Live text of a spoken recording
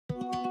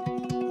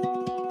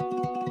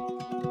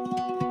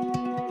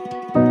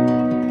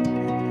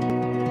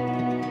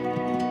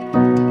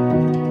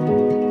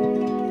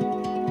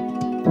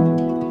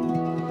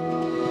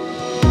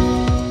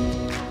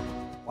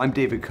I'm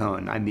David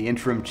Cohn. I'm the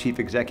Interim Chief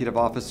Executive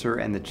Officer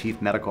and the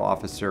Chief Medical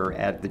Officer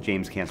at the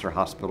James Cancer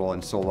Hospital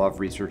and Solove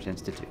Research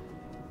Institute.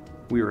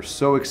 We are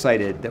so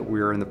excited that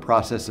we are in the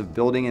process of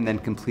building and then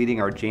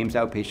completing our James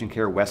Outpatient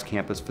Care West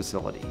Campus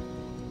facility.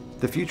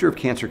 The future of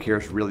cancer care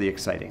is really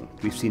exciting.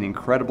 We've seen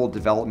incredible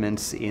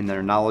developments in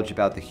their knowledge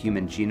about the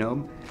human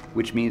genome,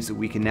 which means that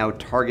we can now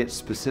target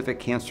specific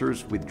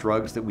cancers with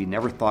drugs that we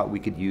never thought we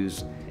could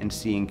use and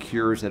seeing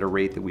cures at a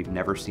rate that we've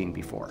never seen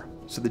before.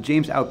 So the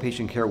James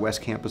Outpatient Care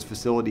West Campus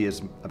facility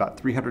is about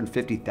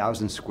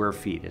 350,000 square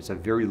feet. It's a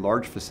very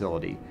large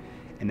facility,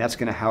 and that's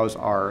going to house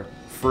our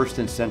first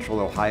in Central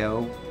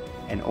Ohio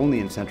and only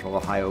in Central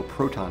Ohio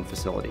Proton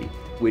facility,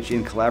 which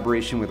in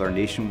collaboration with our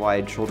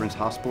nationwide Children's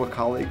Hospital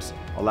colleagues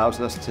allows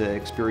us to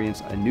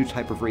experience a new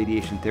type of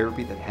radiation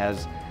therapy that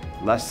has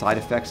less side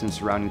effects in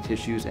surrounding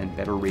tissues and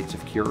better rates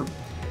of cure,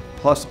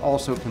 plus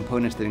also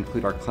components that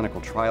include our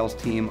clinical trials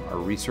team, our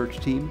research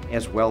team,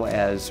 as well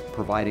as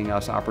providing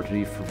us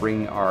opportunity for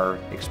bringing our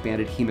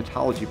expanded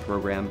hematology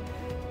program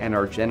and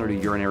our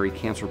genitourinary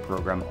cancer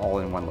program all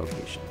in one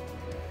location.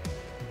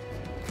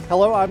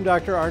 Hello, I'm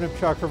Dr. Arnab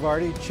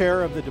Chakravarty,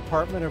 Chair of the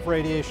Department of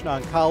Radiation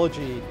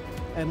Oncology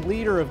and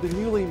leader of the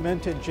newly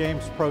minted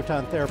James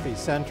Proton Therapy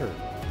Center.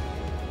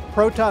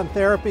 Proton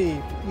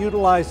therapy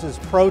utilizes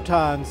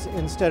protons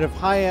instead of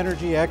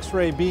high-energy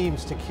X-ray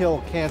beams to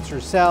kill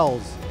cancer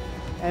cells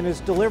and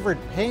is delivered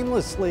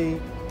painlessly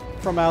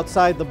from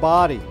outside the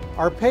body.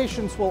 Our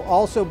patients will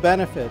also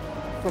benefit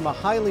from a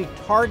highly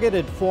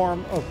targeted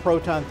form of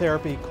proton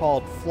therapy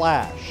called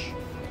FLASH.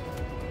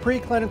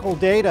 Preclinical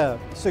data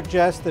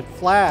suggests that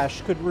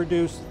FLASH could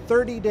reduce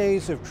 30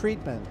 days of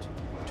treatment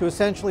to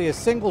essentially a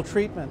single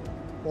treatment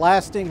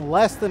lasting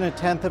less than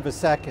 1/10 of a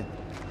second.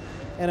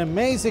 An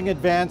amazing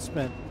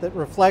advancement that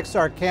reflects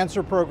our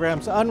cancer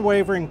program's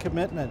unwavering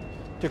commitment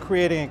to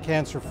creating a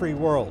cancer-free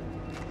world.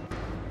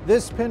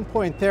 This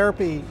pinpoint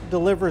therapy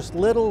delivers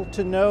little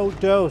to no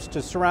dose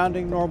to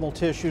surrounding normal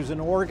tissues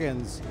and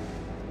organs,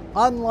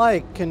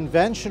 unlike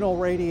conventional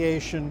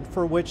radiation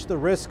for which the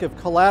risk of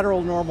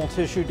collateral normal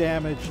tissue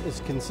damage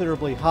is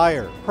considerably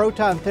higher.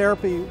 Proton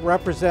therapy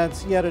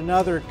represents yet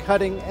another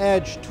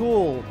cutting-edge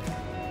tool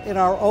in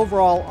our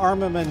overall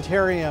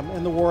armamentarium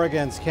in the war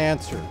against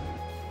cancer.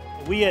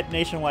 We at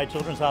Nationwide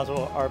Children's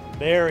Hospital are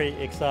very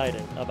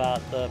excited about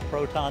the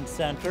Proton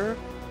Center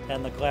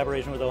and the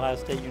collaboration with Ohio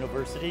State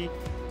University.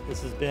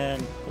 This has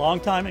been a long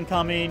time in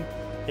coming.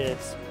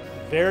 It's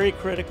very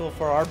critical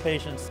for our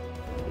patients.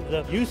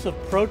 The use of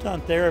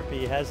proton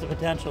therapy has the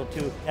potential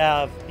to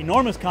have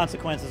enormous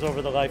consequences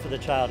over the life of the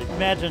child.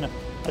 Imagine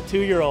a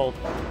 2-year-old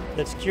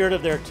that's cured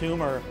of their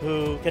tumor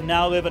who can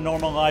now live a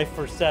normal life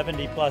for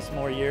 70 plus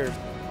more years.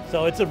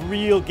 So it's a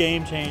real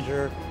game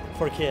changer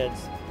for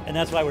kids. And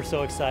that's why we're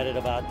so excited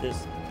about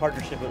this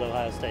partnership with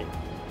Ohio State.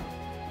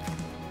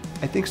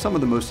 I think some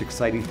of the most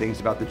exciting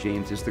things about the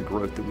James is the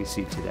growth that we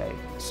see today.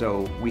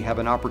 So we have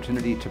an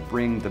opportunity to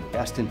bring the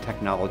best in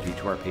technology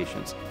to our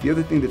patients. The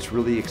other thing that's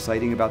really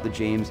exciting about the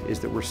James is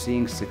that we're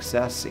seeing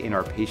success in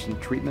our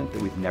patient treatment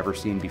that we've never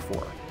seen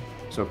before.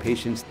 So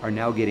patients are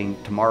now getting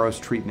tomorrow's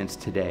treatments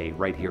today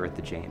right here at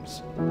the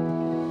James.